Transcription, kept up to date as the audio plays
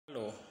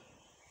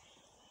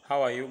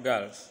How are you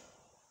girls?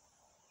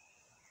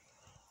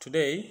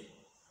 Today,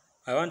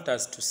 I want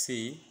us to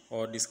see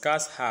or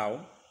discuss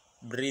how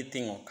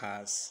breathing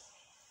occurs.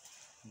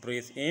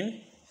 Breathe in,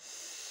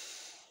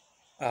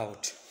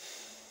 out,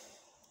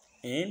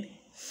 in,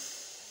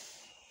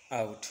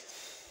 out.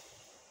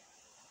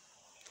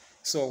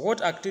 So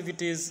what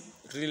activities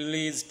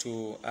leads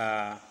to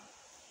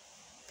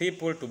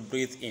people to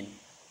breathe in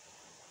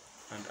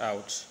and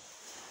out?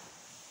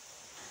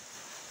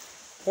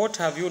 What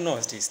have you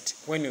noticed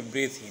when you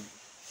breathe in,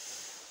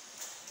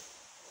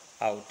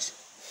 out?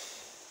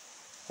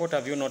 What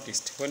have you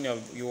noticed when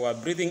you are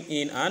breathing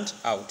in and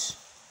out?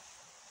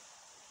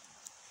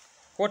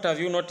 What have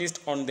you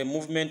noticed on the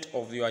movement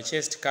of your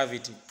chest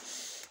cavity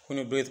when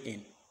you breathe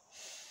in?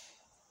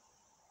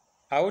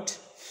 Out?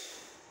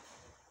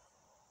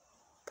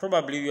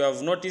 Probably you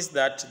have noticed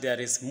that there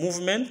is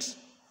movement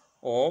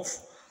of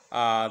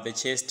the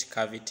chest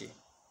cavity.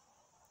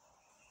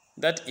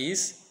 That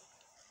is,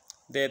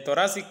 the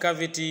thoracic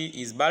cavity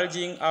is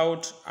bulging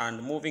out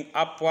and moving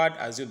upward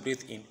as you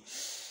breathe in.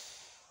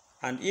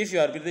 And if you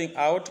are breathing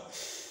out,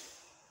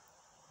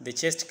 the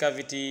chest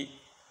cavity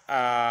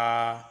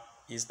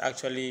is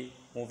actually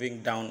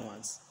moving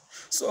downwards.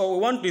 So we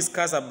want to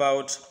discuss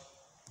about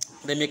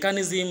the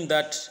mechanism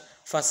that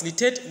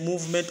facilitate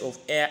movement of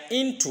air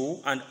into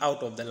and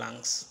out of the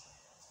lungs.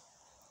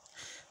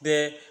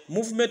 The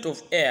movement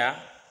of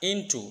air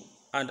into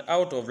and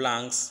out of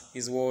lungs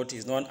is what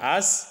is known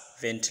as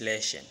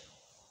ventilation.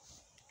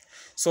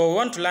 So we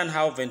want to learn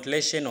how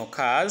ventilation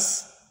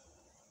occurs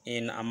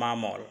in a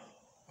mammal.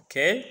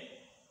 Okay?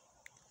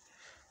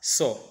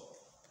 So,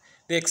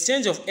 the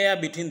exchange of air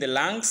between the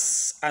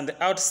lungs and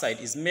the outside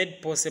is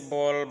made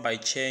possible by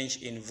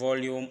change in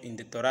volume in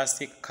the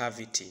thoracic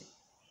cavity.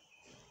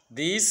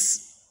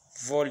 This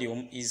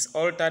volume is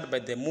altered by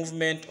the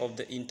movement of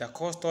the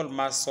intercostal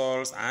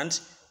muscles and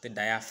the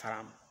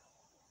diaphragm.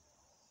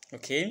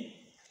 Okay?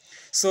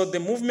 So the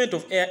movement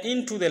of air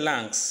into the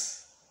lungs,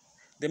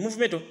 the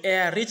movement of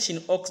air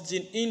reaching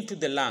oxygen into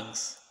the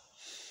lungs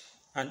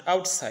and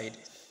outside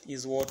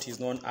is what is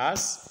known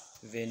as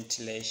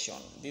ventilation.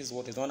 This is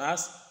what is known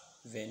as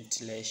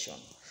ventilation.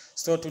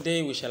 So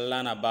today we shall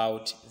learn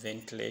about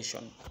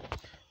ventilation.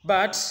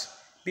 But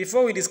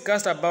before we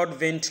discuss about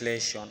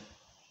ventilation,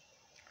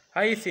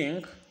 I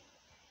think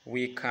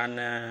we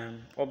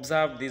can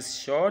observe this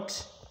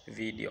short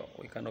video.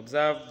 We can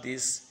observe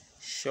this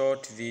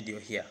short video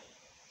here.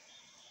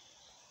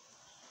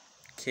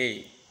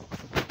 Okay.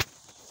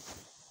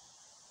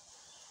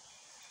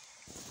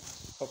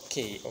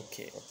 Okay.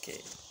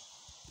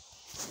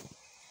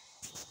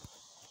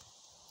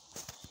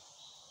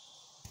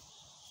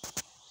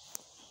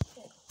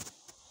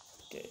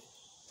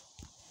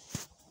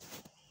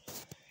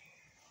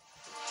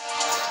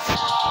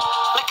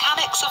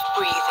 Mechanics of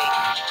breathing.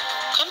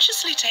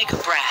 Consciously take a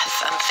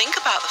breath and think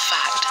about the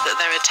fact that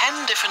there are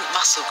 10 different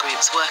muscle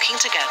groups working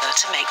together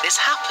to make this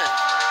happen.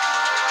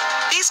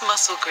 These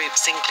muscle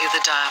groups include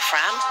the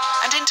diaphragm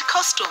and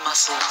intercostal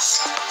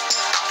muscles.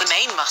 The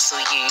main muscle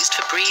used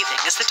for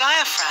breathing is the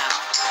diaphragm.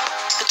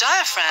 The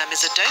diaphragm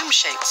is a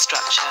dome-shaped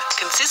structure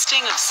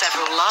consisting of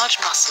several large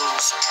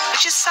muscles,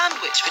 which is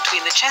sandwiched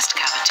between the chest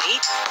cavity,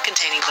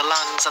 containing the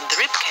lungs and the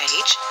rib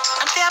cage,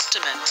 and the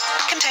abdomen,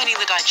 containing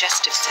the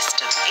digestive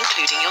system,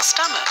 including your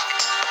stomach.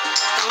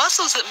 The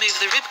muscles that move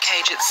the rib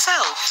cage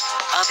itself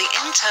are the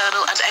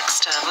internal and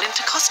external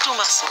intercostal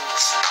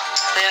muscles.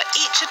 They are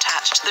each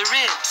attached to the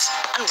ribs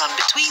and run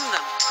between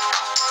them.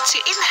 To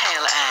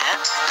inhale air,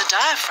 the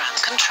diaphragm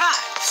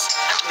contracts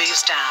and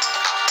moves down,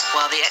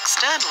 while the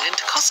external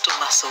intercostal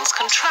muscles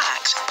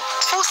contract,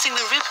 forcing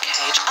the rib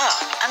cage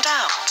up and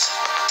out.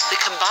 The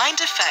combined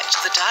effect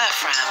of the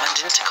diaphragm and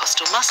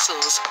intercostal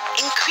muscles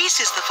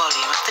increases the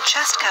volume of the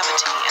chest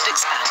cavity and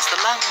expands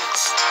the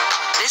lungs.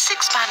 This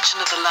expansion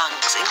of the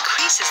lungs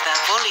increases their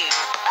volume,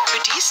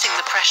 reducing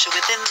the pressure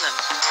within them,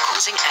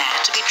 causing air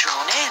to be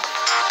drawn in.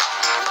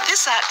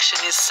 This action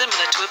is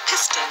similar to a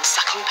piston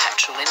sucking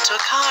petrol into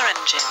a car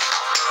engine.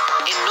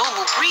 In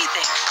normal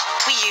breathing,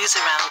 we use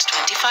around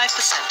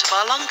 25% of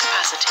our lung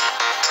capacity,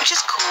 which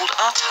is called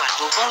our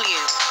tidal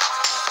volume.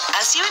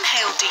 As you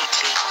inhale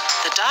deeply,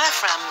 the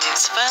diaphragm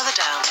moves further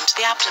down into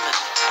the abdomen,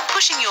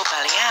 pushing your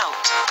belly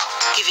out,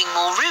 giving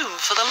more room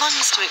for the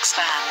lungs to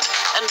expand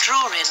and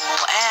draw in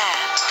more air.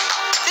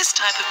 This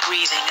type of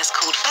breathing is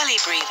called belly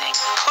breathing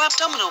or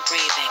abdominal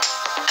breathing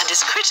and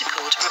is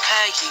critical to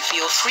prepare you for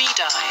your free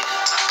dive.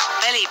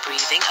 Belly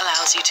breathing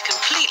allows you to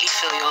completely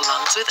fill your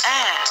lungs with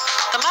air.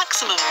 The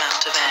maximum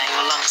amount of air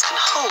your lungs can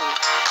hold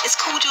is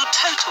called your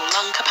total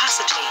lung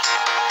capacity.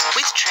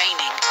 With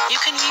training, you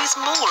can use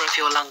more of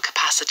your lung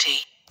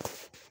capacity.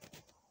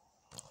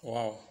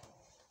 Wow.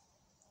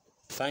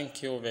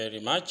 Thank you very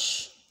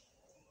much.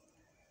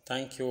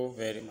 Thank you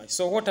very much.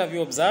 So what have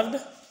you observed?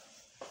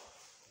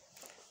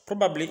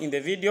 Probably in the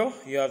video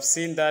you have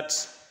seen that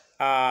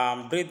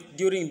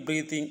during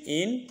breathing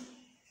in,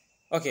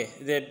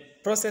 the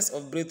process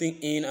of breathing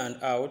in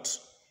and out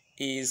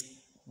is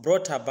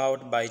brought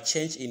about by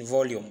change in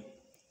volume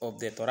of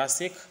the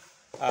thoracic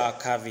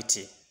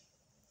cavity.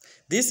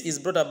 This is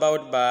brought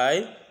about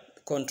by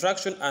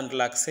contraction and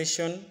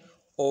relaxation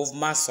of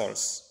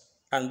muscles.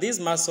 And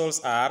these muscles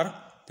are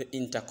the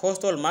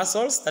intercostal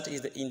muscles, that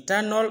is the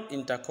internal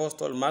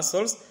intercostal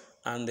muscles,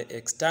 and the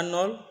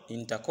external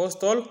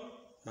intercostal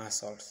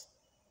muscles.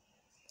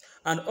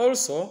 And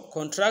also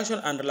contraction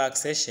and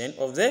relaxation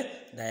of the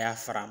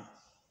diaphragm.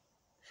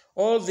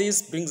 All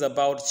this brings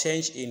about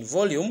change in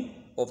volume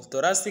of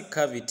the thoracic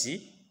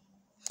cavity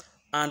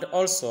and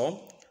also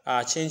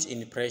a change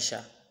in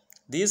pressure.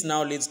 This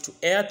now leads to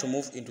air to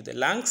move into the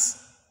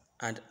lungs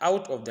and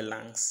out of the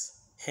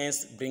lungs,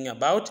 hence bring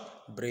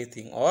about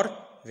breathing or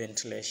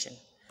ventilation.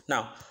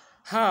 Now,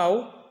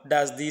 how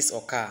does this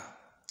occur?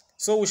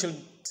 So we should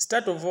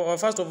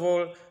first of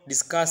all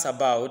discuss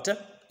about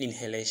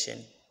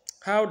inhalation.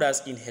 How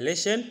does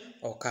inhalation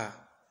occur?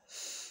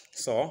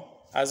 So,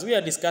 as we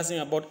are discussing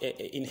about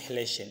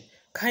inhalation,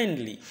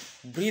 kindly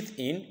breathe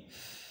in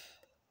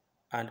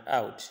and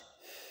out.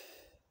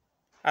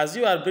 As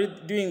you are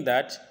doing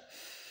that,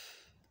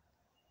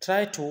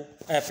 try to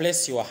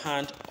place your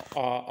hand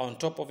on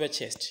top of your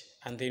chest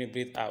and then you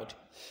breathe out.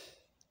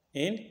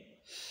 In,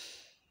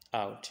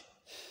 out,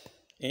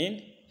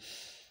 in,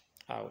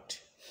 out.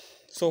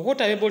 So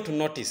what are you able to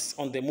notice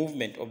on the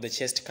movement of the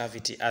chest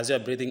cavity as you are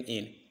breathing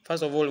in?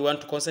 First of all, we want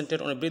to concentrate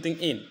on breathing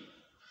in.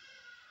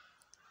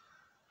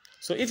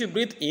 So if you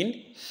breathe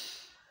in,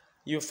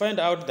 you find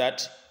out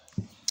that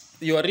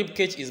your rib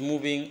cage is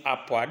moving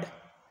upward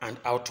and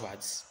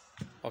outwards.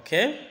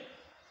 Okay?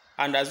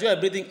 And as you are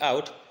breathing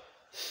out,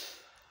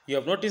 you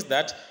have noticed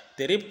that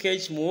the rib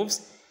cage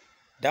moves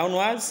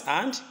downwards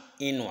and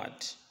inward.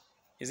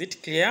 Is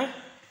it clear?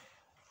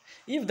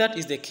 If that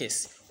is the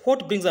case,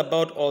 what brings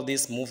about all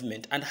this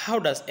movement and how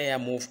does air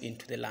move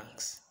into the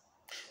lungs?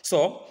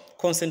 So,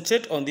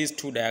 concentrate on these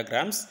two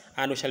diagrams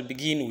and we shall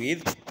begin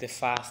with the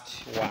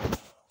first one.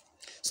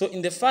 So,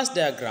 in the first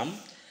diagram,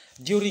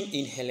 during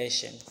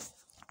inhalation,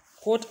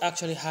 what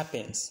actually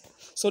happens?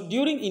 So,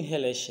 during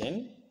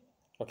inhalation,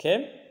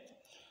 okay,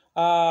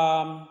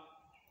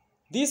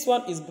 this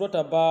one is brought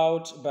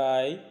about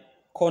by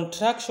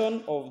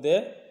contraction of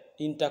the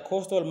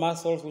intercostal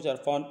muscles which are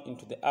found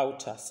into the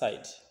outer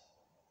side.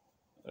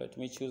 Let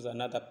me choose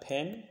another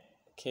pen,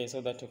 okay, so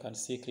that you can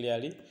see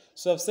clearly.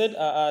 So I've said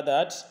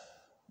that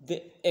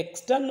the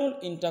external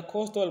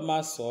intercostal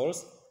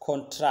muscles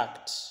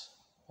contract,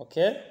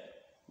 okay?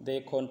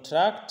 They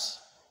contract,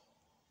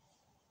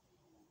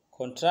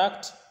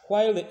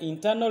 while the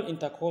internal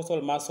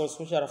intercostal muscles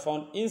which are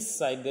found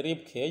inside the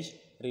rib cage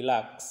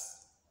relax.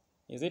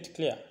 Is it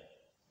clear?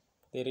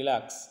 They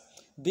relax.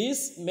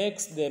 This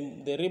makes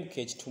the rib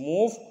cage to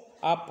move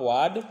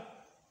upward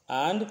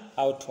and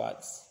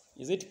outwards.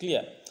 Is it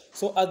clear?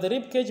 So as the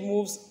rib cage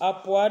moves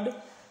upward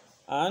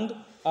and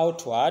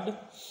outward,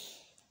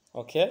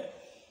 okay,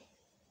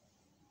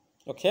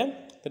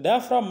 the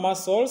diaphragm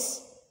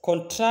muscles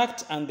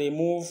contract and they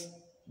move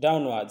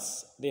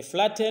downwards. They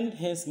flatten,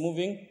 hence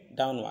moving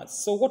downwards.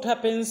 So what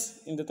happens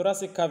in the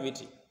thoracic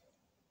cavity?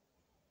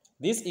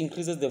 This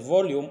increases the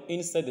volume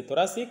inside the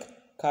thoracic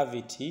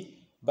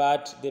cavity,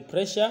 but the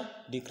pressure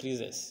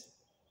decreases.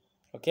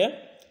 Okay?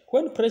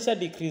 When pressure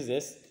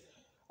decreases,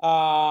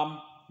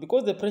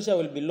 because the pressure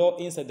will be low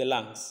inside the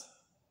lungs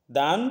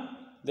than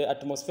the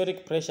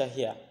atmospheric pressure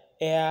here,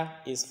 air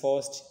is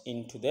forced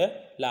into the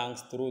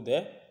lungs through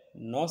the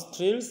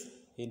nostrils,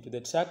 into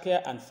the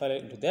trachea, and finally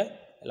into the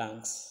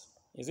lungs.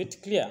 Is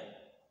it clear?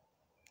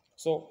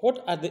 So,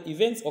 what are the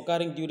events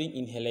occurring during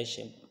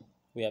inhalation?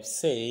 We have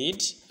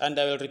said, and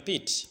I will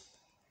repeat,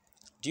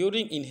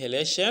 during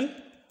inhalation,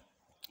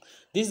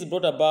 this is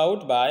brought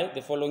about by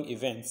the following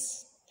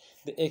events.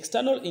 The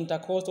external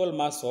intercostal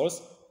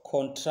muscles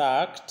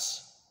contract,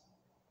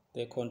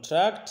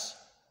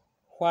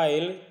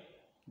 while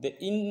the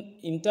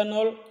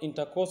internal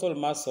intercostal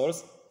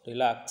muscles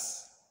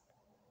relax.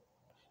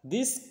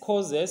 This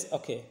causes,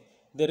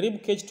 the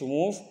rib cage to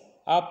move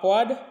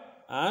upward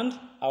and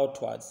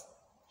outwards.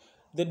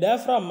 The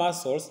diaphragm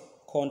muscles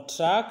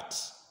contract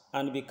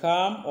and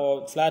become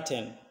or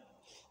flatten.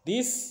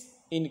 This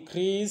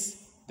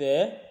increases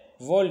the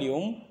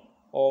volume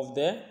of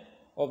the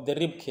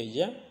rib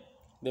cage,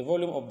 the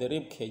volume of the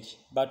rib cage,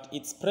 but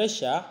its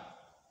pressure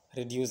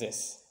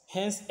reduces.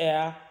 Hence,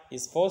 air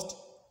is forced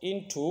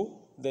into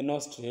the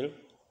nostril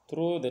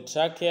through the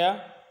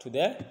trachea to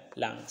the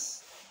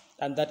lungs,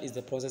 and that is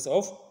the process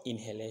of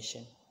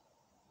inhalation.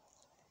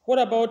 What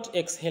about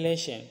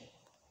exhalation?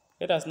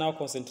 Let us now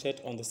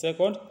concentrate on the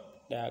second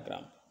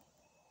diagram.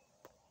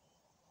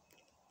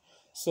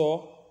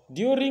 So,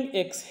 during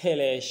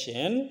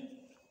exhalation,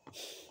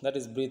 that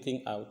is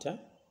breathing out,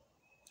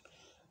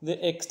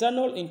 the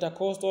external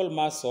intercostal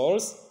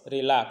muscles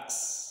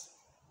relax.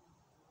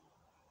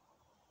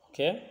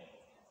 Okay?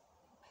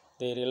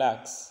 They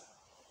relax,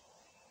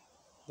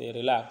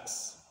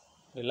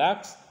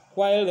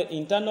 while the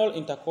internal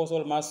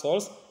intercostal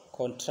muscles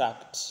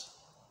contract.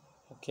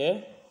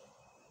 Okay?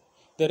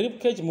 The rib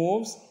cage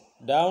moves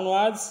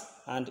downwards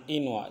and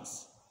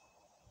inwards.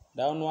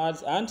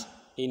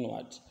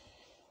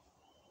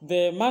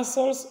 The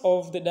muscles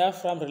of the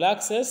diaphragm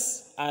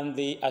relaxes and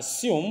they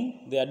assume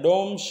their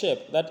dome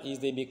shape. That is,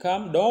 they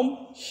become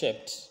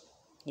dome-shaped.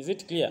 Is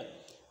it clear?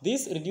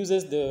 This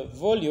reduces the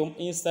volume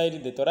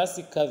inside the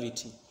thoracic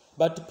cavity,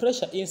 but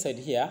pressure inside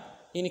here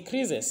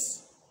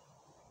increases.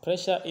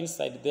 Pressure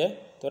inside the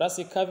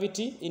thoracic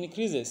cavity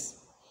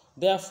increases.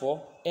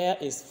 Therefore, air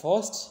is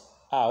forced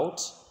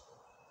out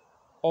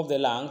of the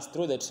lungs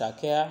through the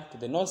trachea to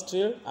the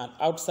nostril and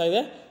outside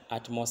the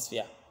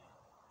atmosphere.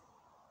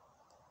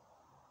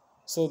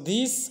 So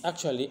these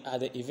actually are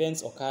the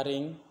events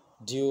occurring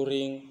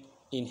during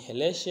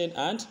inhalation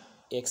and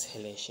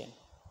exhalation.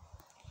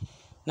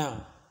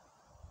 Now,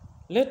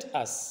 let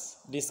us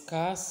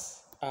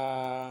discuss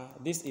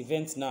these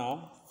events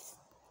now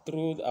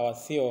through our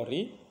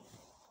theory.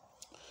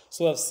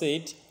 So I've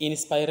said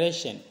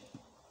inspiration.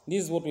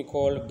 This is what we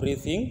call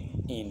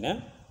breathing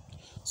in.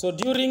 So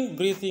during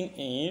breathing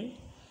in,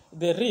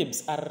 the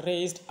ribs are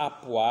raised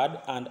upward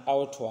and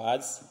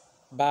outwards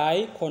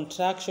by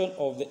contraction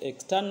of the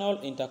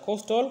external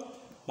intercostal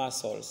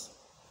muscles.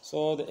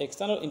 So the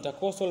external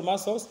intercostal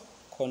muscles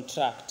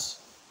contract,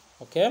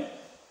 okay?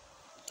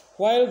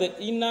 While the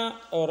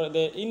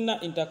inner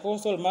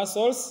intercostal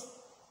muscles,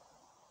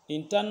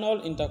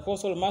 internal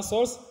intercostal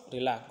muscles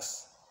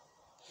relax.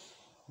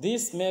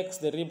 This makes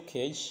the rib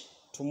cage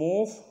to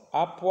move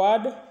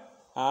upward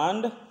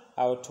and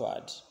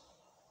outward.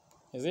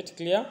 Is it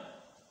clear?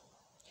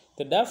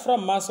 The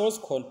diaphragm muscles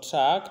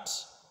contract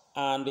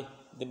and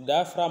the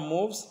diaphragm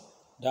moves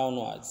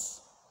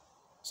downwards.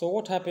 So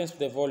what happens to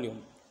the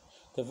volume?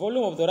 The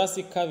volume of the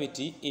thoracic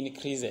cavity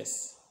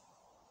increases,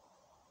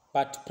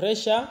 but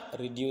pressure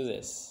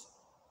reduces.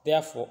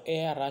 Therefore,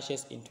 air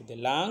rushes into the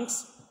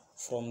lungs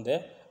from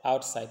the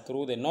outside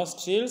through the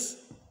nostrils,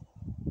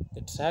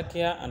 the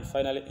trachea, and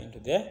finally into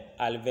the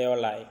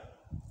alveoli.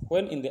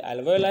 When in the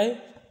alveoli,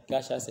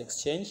 gaseous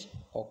exchange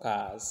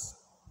occurs.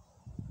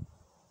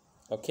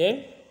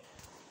 Okay?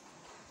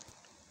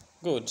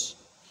 Good.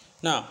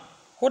 Now,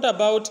 what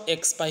about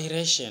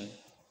expiration?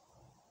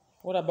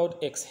 What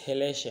about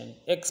exhalation?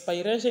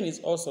 Expiration is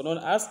also known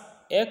as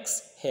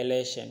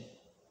exhalation.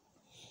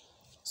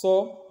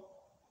 So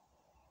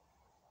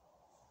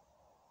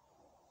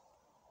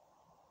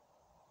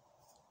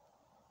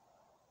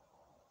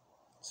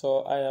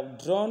I have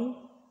drawn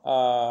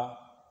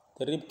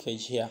the rib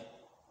cage here.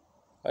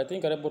 I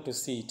think you're able to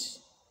see it.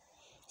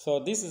 So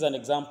this is an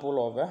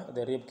example of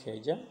the rib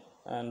cage,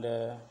 and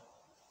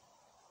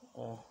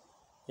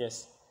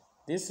yes,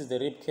 this is the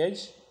rib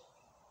cage.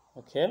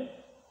 Okay,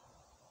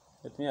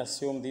 let me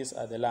assume these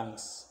are the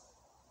lungs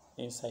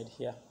inside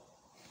here.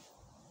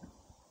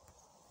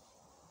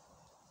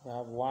 We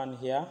have one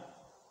here,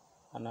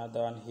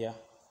 another one here.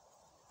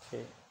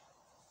 Okay.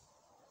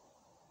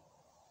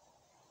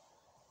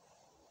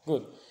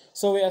 Good.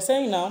 So we are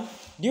saying now,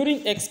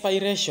 during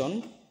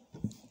expiration,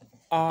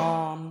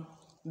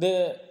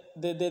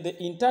 the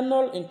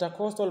internal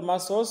intercostal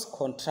muscles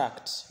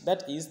contract.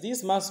 That is,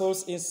 these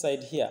muscles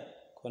inside here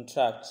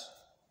contract.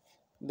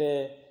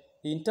 The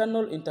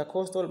internal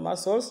intercostal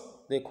muscles,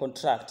 they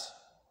contract.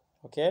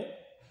 Okay?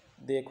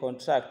 They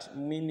contract,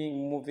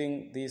 meaning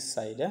moving this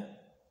side.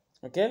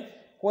 Okay?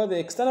 While the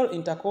external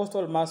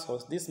intercostal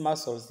muscles, these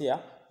muscles here,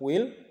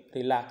 will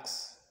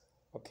relax.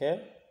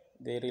 Okay?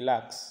 They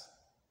relax.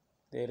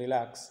 They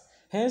relax.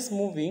 Hence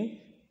moving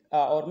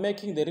or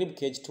making the rib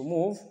cage to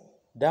move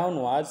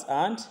downwards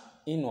and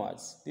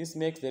inwards. This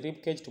makes the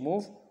rib cage to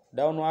move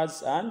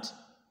downwards and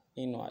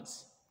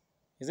inwards.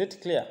 Is it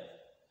clear?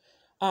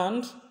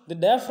 And the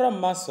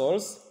diaphragm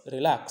muscles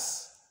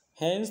relax.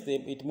 Hence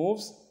it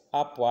moves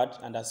upward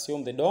and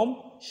assume the dome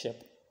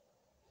shape.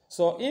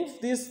 So if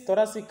this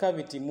thoracic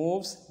cavity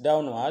moves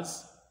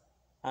downwards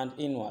and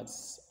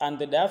inwards and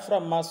the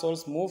diaphragm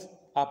muscles move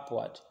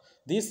upward,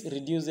 this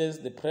reduces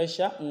the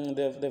pressure,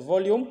 the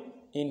volume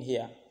in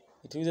here.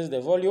 It reduces the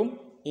volume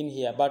in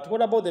here. But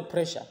what about the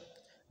pressure?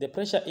 The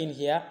pressure in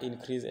here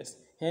increases.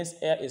 Hence,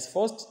 air is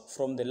forced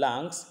from the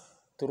lungs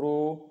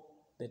through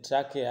the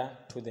trachea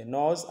to the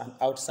nose and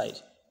outside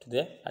to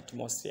the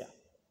atmosphere.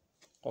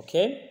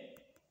 Okay?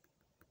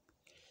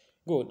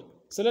 Good.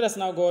 So let us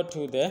now go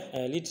to the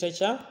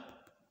literature.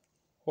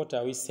 What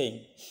are we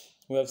saying?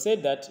 We have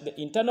said that the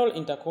internal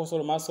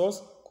intercostal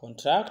muscles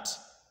contract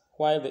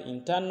while the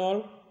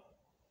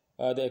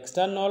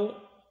external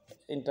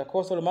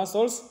intercostal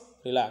muscles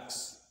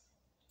relax.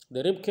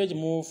 The rib cage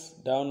moves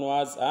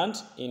downwards and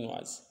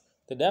inwards.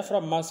 The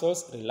diaphragm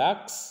muscles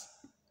relax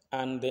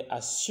and they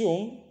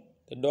assume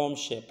the dome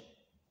shape.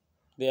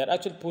 They are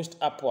actually pushed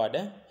upward,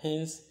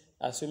 hence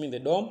assuming the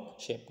dome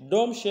shape.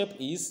 Dome shape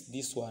is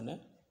this one.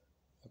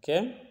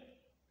 Okay?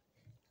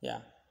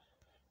 Yeah.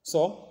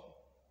 So,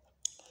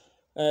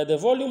 the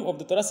volume of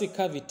the thoracic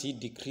cavity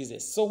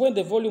decreases. So when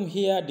the volume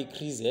here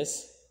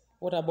decreases,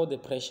 what about the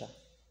pressure?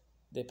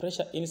 The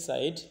pressure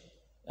inside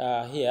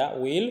here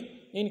will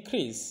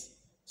increase.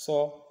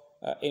 So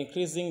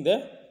increasing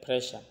the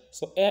pressure.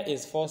 So air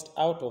is forced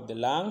out of the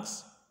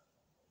lungs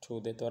to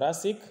the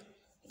thoracic,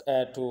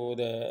 to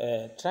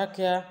the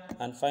trachea,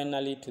 and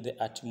finally to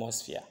the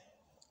atmosphere.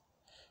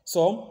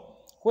 So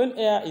when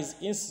air is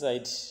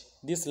inside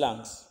these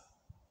lungs,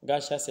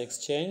 gaseous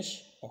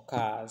exchange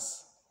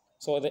occurs.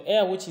 So the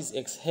air which is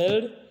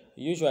exhaled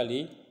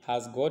usually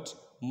has got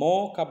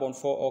more carbon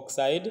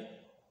dioxide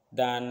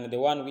than the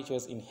one which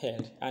was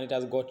inhaled, and it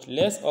has got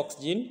less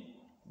oxygen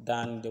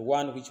than the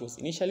one which was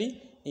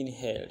initially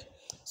inhaled.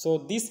 So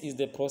this is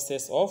the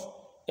process of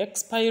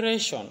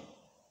expiration.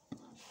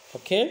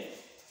 Okay?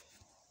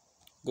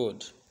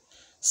 Good.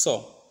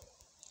 So,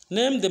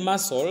 name the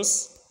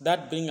muscles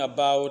that bring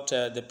about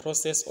the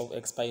process of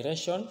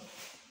expiration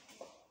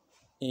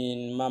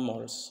in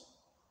mammals.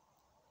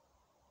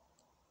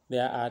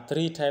 There are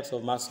three types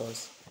of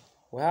muscles.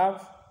 We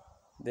have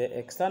the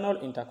external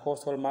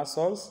intercostal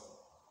muscles,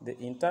 the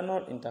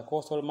internal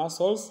intercostal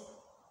muscles,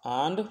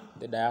 and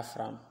the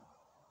diaphragm.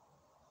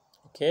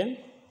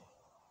 Okay?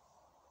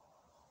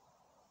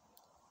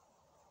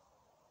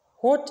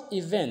 What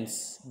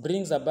events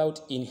brings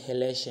about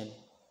inhalation?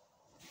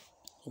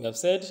 We have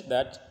said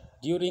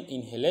that during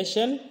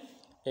inhalation,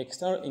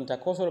 external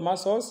intercostal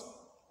muscles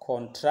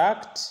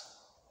contract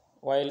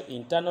while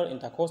internal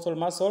intercostal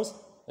muscles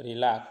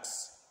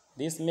relax.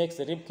 This makes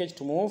the ribcage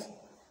to move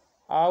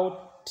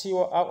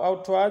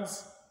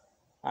outwards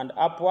and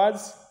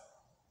upwards.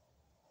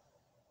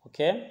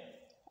 Okay?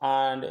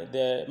 And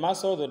the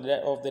muscles of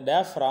the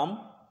diaphragm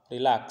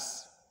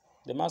relax.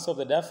 The muscle of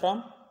the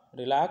diaphragm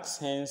relax,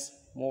 hence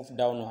move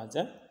downwards.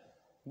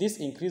 This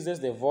increases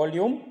the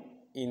volume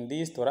in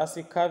this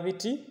thoracic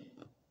cavity,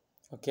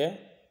 okay,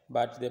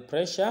 but the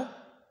pressure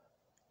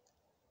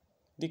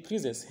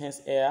decreases,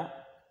 hence air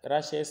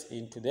rushes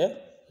into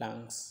the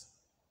lungs.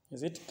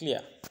 Is it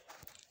clear?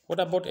 What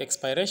about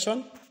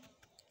expiration?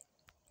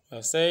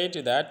 I've said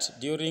that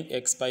during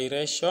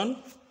expiration,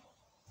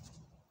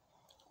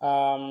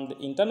 the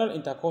internal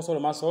intercostal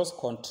muscles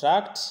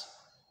contract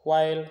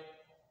while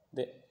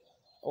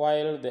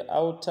the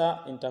outer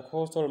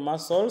intercostal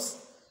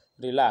muscles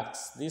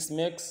relax. This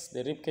makes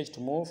the ribcage to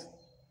move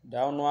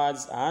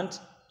downwards and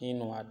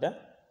inward.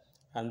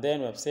 And then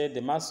we have said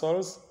the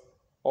muscles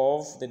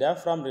of the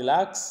diaphragm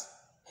relax,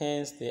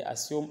 hence they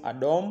assume a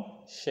dome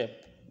shape.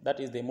 That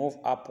is, they move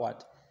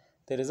upward.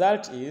 The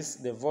result is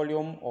the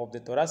volume of the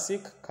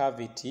thoracic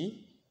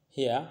cavity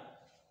here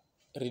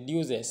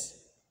reduces,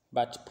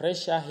 but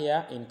pressure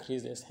here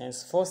increases,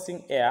 hence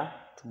forcing air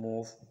to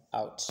move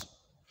out.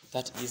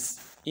 That is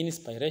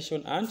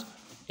inspiration and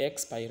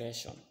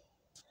expiration.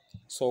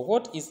 So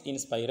what is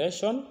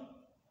inspiration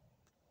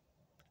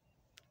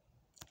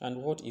and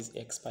what is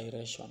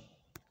expiration?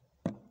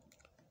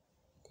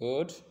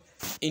 Good.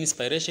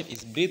 Inspiration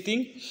is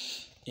breathing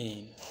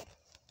in.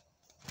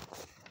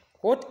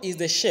 What is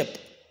the shape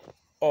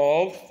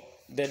of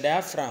the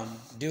diaphragm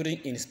during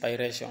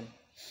inspiration?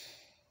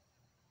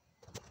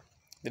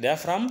 The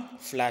diaphragm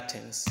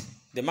flattens.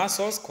 The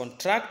muscles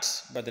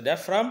contract, but the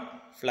diaphragm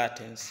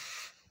flattens.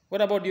 What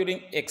about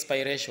during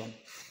expiration?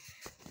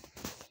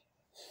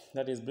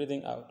 That is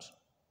breathing out.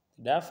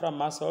 The diaphragm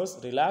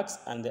muscles relax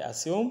and they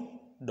assume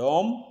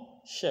dome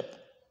shape.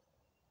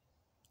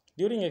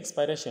 During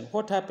expiration,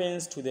 what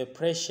happens to the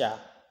pressure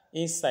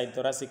inside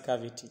thoracic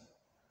cavity?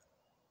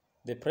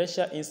 The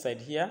pressure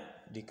inside here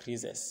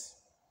decreases.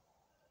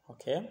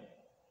 Okay?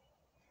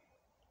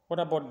 What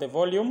about the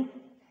volume?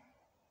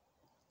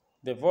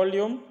 The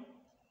volume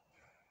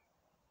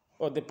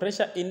or the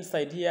pressure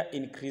inside here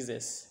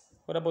increases.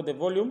 What about the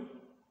volume?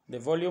 The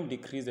volume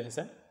decreases,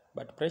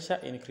 but pressure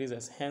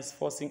increases, hence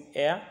forcing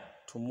air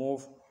to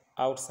move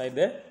outside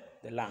the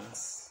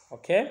lungs.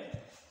 Okay?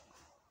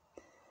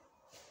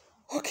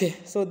 Okay,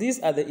 so these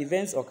are the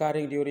events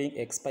occurring during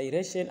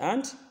expiration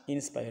and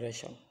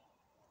inspiration.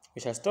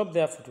 We shall stop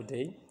there for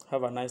today.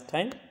 Have a nice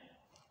time.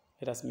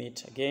 Let us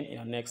meet again in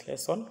our next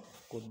lesson.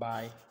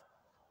 Goodbye.